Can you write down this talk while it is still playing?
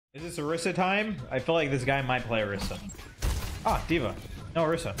Is this Orisa time? I feel like this guy might play Orisa. Ah, Diva. No,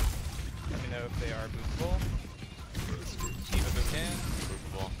 Orisa. Let me know if they are boostable. Diva boot in.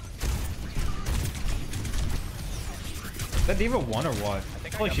 Boostable. Is that Diva won or what? I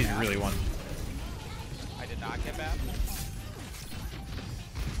feel like she's bad. really won. I did not get bad.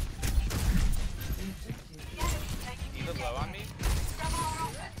 Diva's low on me.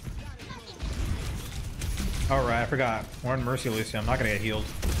 Alright, I forgot. We're in Mercy Lucy. I'm not gonna get healed.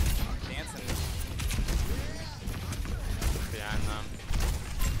 Dancing. Behind them.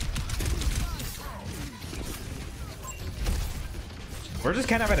 We're just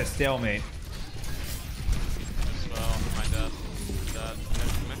kind of at a stalemate. Well, my death.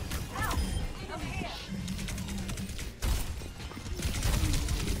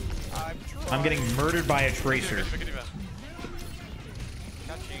 I'm getting murdered by a Tracer.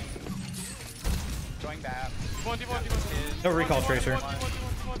 Touching. Going back. No recall Tracer.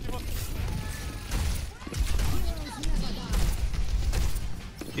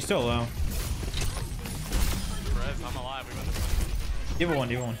 He's still low. I'm alive. Give it one,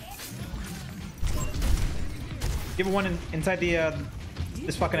 give it one. Give it one inside the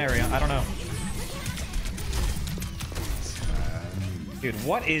this fucking area. I don't know. Dude,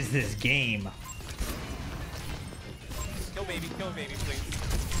 what is this game? Kill baby, please.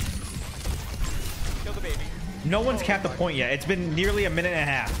 Kill the baby. No one's capped the point yet. It's been nearly a minute and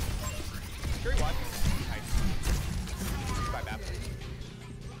a half. Sure you want. Nice. Bye, Bap.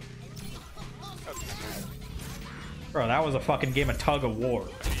 Okay. Bro, that was a fucking game of tug of war.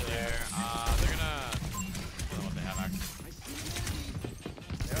 They're gonna. I don't know what they have actually.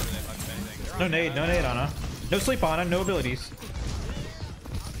 They don't really have much of anything. No nade, no nade on her. No sleep on her, no abilities.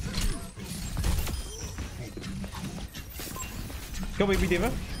 Kill baby Diva.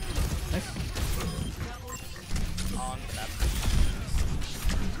 Nice. On the map.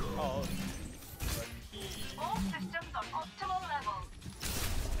 Oh. All systems on optimal level.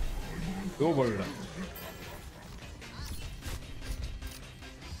 Go word.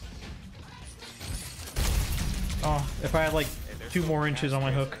 Oh, if I had like 2 more inches on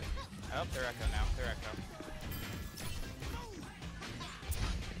my hook. Oh, they're echo now. They're echo.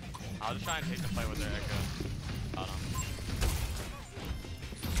 I'll just try and take the fight with their echo. Hold on.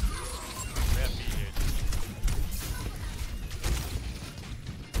 We have B, dude.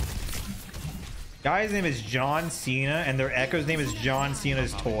 Guy's name is John Cena, and their Echo's name is John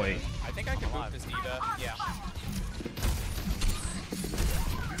Cena's toy. I think I can boot this Diva. Yeah.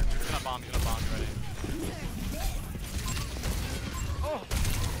 He's gonna bomb. You ready? Oh!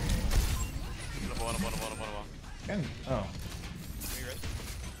 And, oh. Are you ready?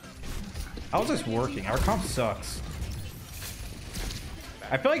 How's this working? Our comp sucks.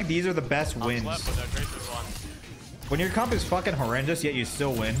 I feel like these are the best wins. Left with their Tracer's one. When your comp is fucking horrendous, yet you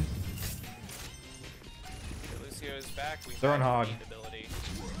still win. Lucio is back. We They're on have hog. lead ability.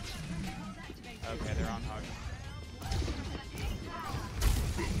 Okay, they're on hog.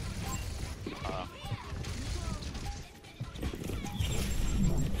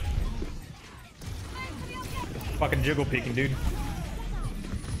 Fucking jiggle peeking, dude.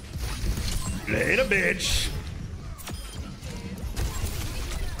 Later, bitch.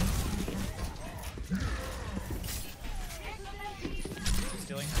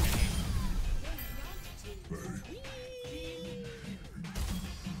 Stealing her mini.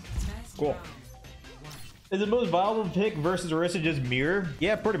 Cool. Is the most viable pick versus Orisa just mirror?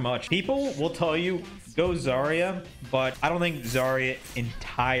 Yeah, pretty much. People will tell you go Zarya, but I don't think Zarya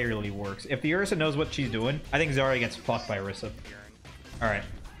entirely works. If the Orisa knows what she's doing, I think Zarya gets fucked by Orisa. All right.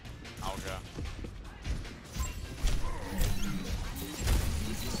 I'll go.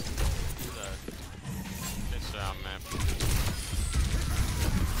 Good job, man.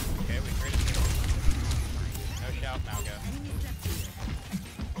 Okay, we traded. No shout, now go.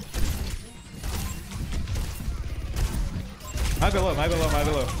 Might go low, might go low, might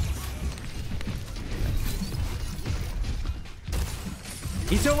go low.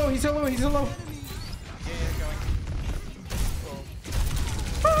 He's so low, he's so low, he's so low. Yeah, going.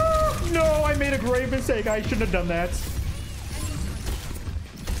 Ah, no, I made a grave mistake. I shouldn't have done that.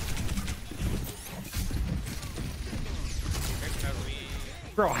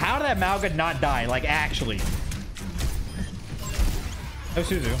 Bro, how did that Malga not die? Like, actually. No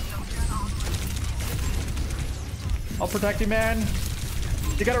Suzu. I'll protect you, man.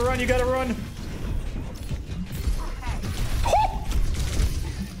 You gotta run, you gotta run. Oh!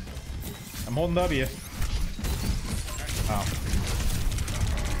 I'm holding W. Oh.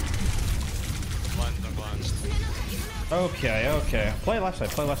 Okay, okay. Play left side,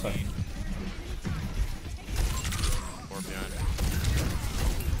 play left side.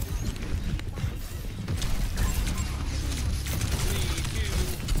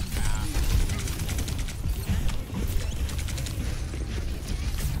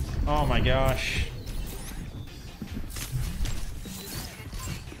 Oh my gosh.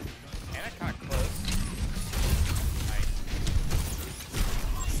 And it kind of close. Nice.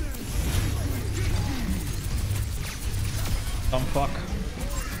 Dumb fuck.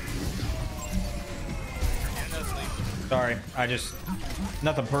 And no sleep. Sorry, I just...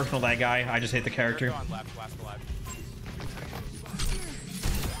 Nothing personal, that guy. I just hate the character. Go on left, last alive.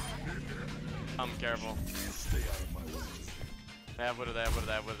 Careful. They have widow, they have widow,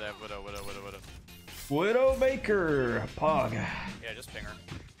 they have widow, they have widow. Widowmaker. Pog. Yeah, just ping her.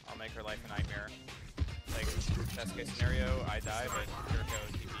 I'll make her life a nightmare. Like, best case scenario, I die, but Jericho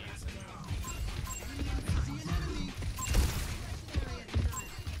TPs and...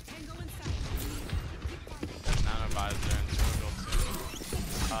 Non-advisor and soon.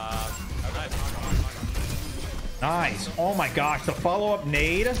 Okay, come on. Nice. Oh my gosh, the follow-up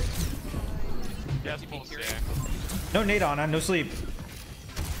nade. Yes, pulse here. No nade on, no sleep.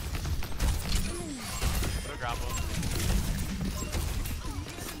 Go grapple.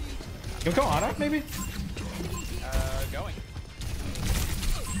 Can we go Ana, maybe? Going.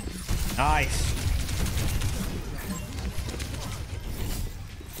 Nice.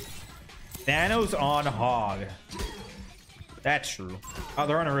 Thanos on Hog. That's true. Oh,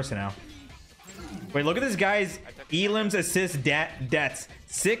 they're on Orisa now. Wait, look at this guy's Elim's assist deaths.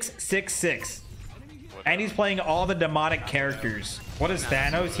 666. And he's playing all the demonic characters. What is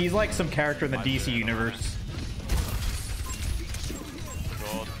Thanos? He's like some character in the DC universe.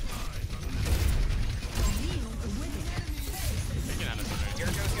 Gold.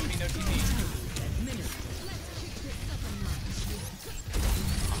 Jericho's gonna be no TP.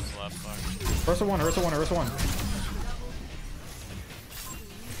 Left, fuck. Ursa 1, Ursa 1, Ursa 1.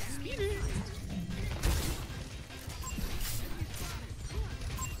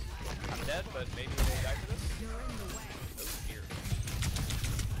 I'm dead, but maybe they die for this. Oh dear.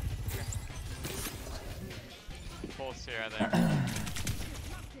 Pulse here, I think.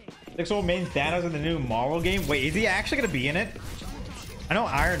 6-0 main Thanos in the new Marvel game. Wait, is he actually gonna be in it? I know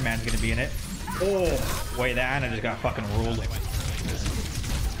Iron Man's gonna be in it. Oh, wait, that Ana just got fucking ruled. They're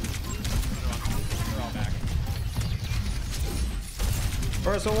all back.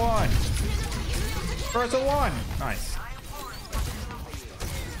 Ursa 1. Ursa 1. Nice.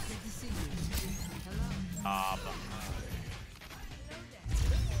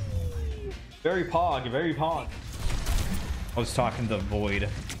 Very pog, very pog. I was talking to Void.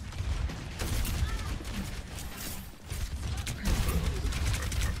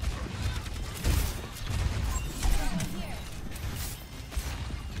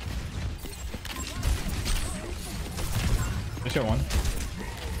 Let's show one.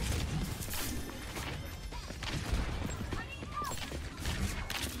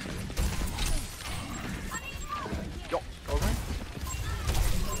 Yo, over.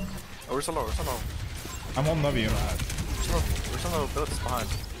 Oh, we're so low, we're so low. I'm holding W. We're so low, bullets behind.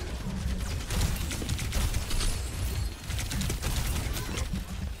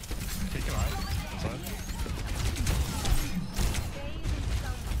 Take him out. Inside.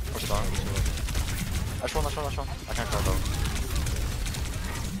 We're strong. Nice one. I can't grab though.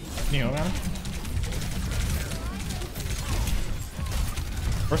 Can you go, man?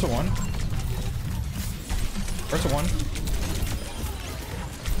 Ursa 1. Ursa 1.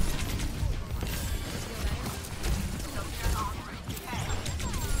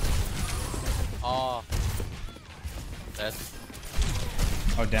 Oh. Dead.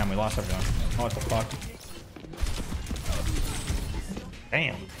 Oh damn, we lost everyone. Oh, what the fuck?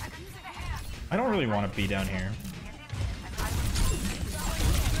 Damn. I don't really want to be down here.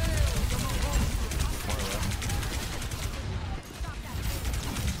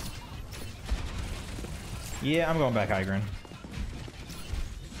 Yeah, I'm going back high ground.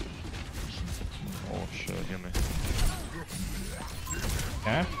 Oh shit, hear me.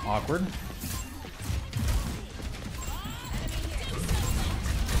 Okay, awkward.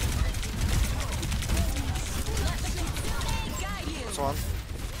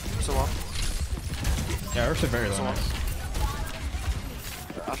 So one. Yeah, Ursa very low. Nice.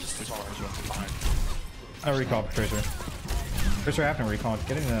 I just too small. Behind. I recall for Tracer. Tracer after recall.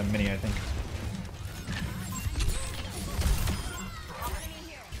 Getting the mini, I think.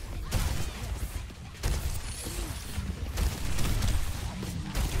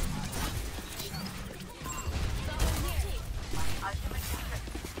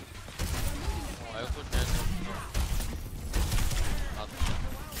 Oh, I also can. Not.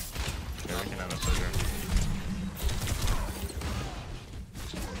 Yeah, we can have a soldier.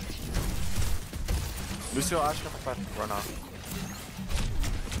 Lucio, Ash, come back. Run off.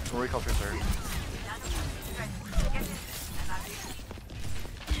 Recall Tracer.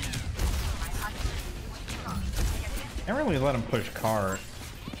 Can't really let him push cart.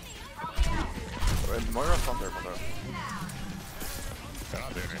 Moira's on there, Moira. They're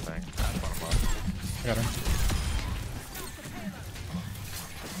not doing anything. I got him.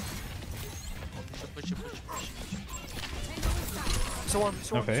 Push it, push it, push it. So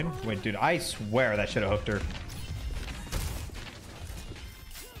No fade. Wait, dude, I swear that should have hooked her.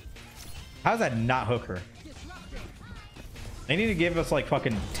 How's that not hook her? They need to give us like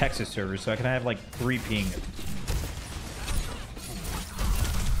fucking Texas servers so I can have like 3 ping.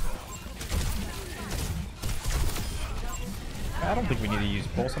 I don't think we need to use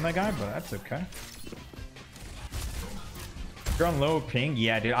pulse on that guy, but that's okay. You're on low ping?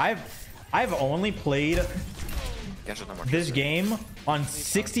 Yeah, dude. I've only played this game on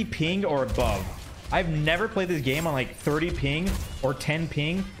 60 ping or above. I've never played this game on like 30 ping or 10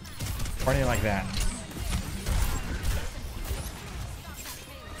 ping or anything like that.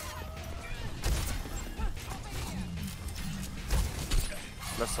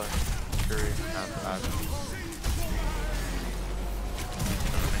 Left side. Fury and Ash.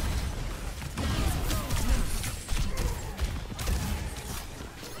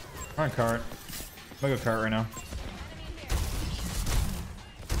 I'm on cart. I'm gonna go cart right now.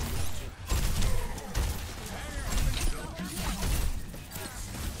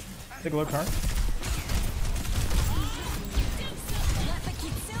 Take a look, cart.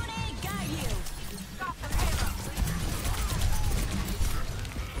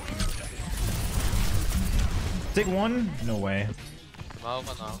 Take one? No way. Mau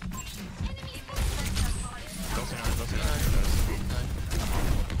ka na.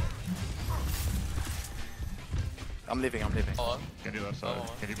 I'm leaving, I'm leaving. Oo. Can do left side.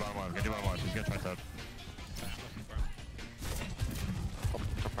 Can do bottom left. Can do bottom left. He's gonna try top. Oh,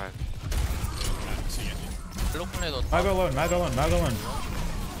 top right. Look mo na ito. Mag alone, mag alone, mag alone.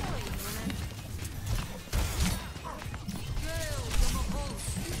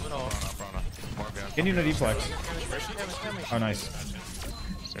 Ano? Can you no deflex? Oh, nice.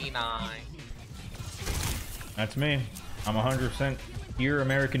 C9. That's me. I'm 100% pure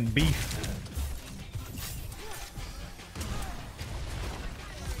American beef.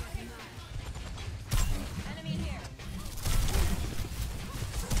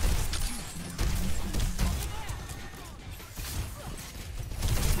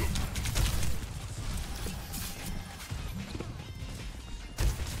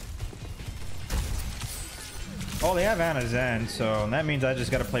 Oh, they have Anna Zen, so that means I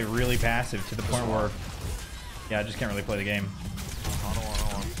just got to play really passive to the point where, yeah, I just can't really play the game.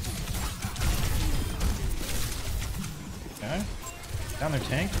 Okay, down their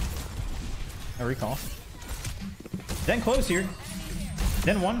tank. No recall. Zen close here.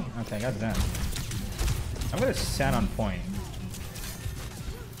 Zen one. Okay, I got Zen. I'm gonna sat on point.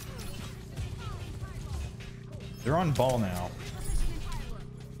 They're on ball now.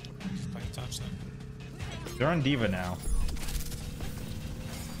 They're on Diva now.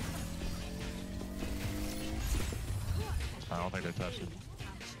 I don't think they touched it.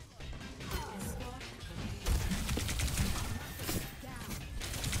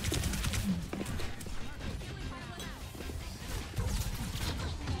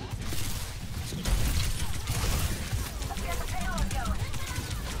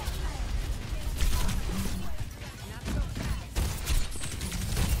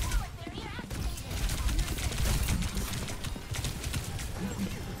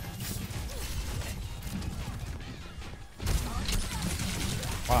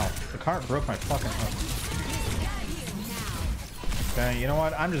 Wow, the cart broke my fucking hook. Okay, you know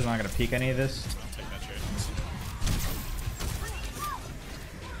what? I'm just not gonna peek any of this.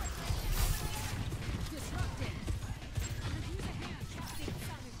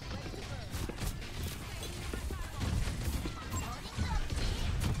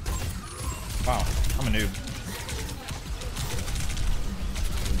 Wow, I'm a noob.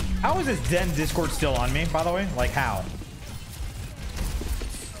 How is this Den Discord still on me, by the way? Like, how?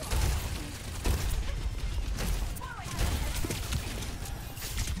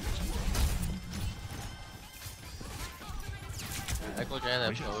 Echo Jen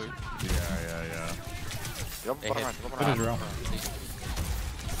have no. Yeah. Go They bottom hit. right, go What bottom is right. real?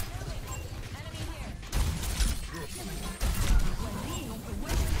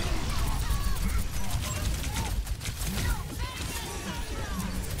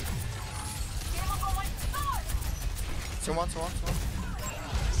 Someone.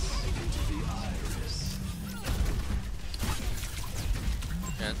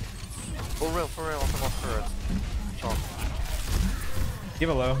 Jen. For real, on the left turret. Chop. Give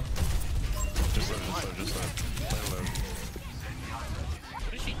a low. Just low. Play low.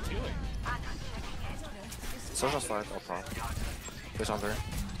 What is she doing? Social slide, I'll pop. There's on there.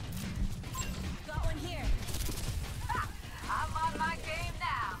 Got one here. I'm on my game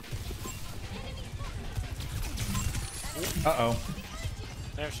now. Uh-oh.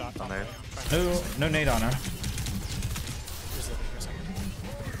 They have shot. On there. No nade on her. Just looking for a second.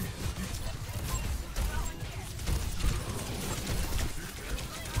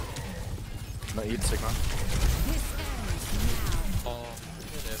 No, eat Sigma. Oh,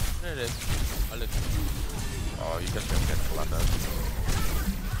 there it is. I live. Oh, you guys gonna get full on that.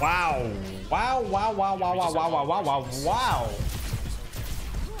 Wow. Wow, wow, wow, wow, wow, wow, wow, wow, wow, wow.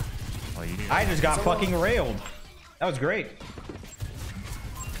 Oh, you need I just got fucking railed. That was great.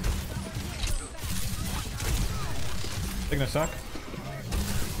 They're gonna suck.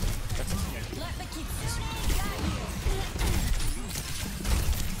 Let the kids.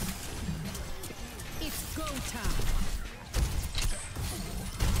 It's go time.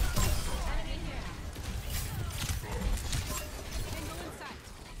 Tango in sight.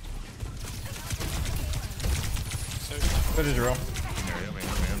 Good as real. Hit me.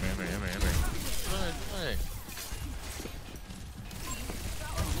 Hey.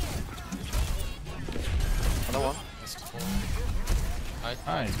 Another one.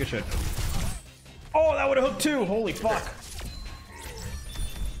 Nice, good shit. Oh, that would have hooked too. Holy fuck.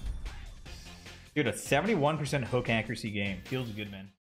 Dude, a 71% hook accuracy game. Feels good, man.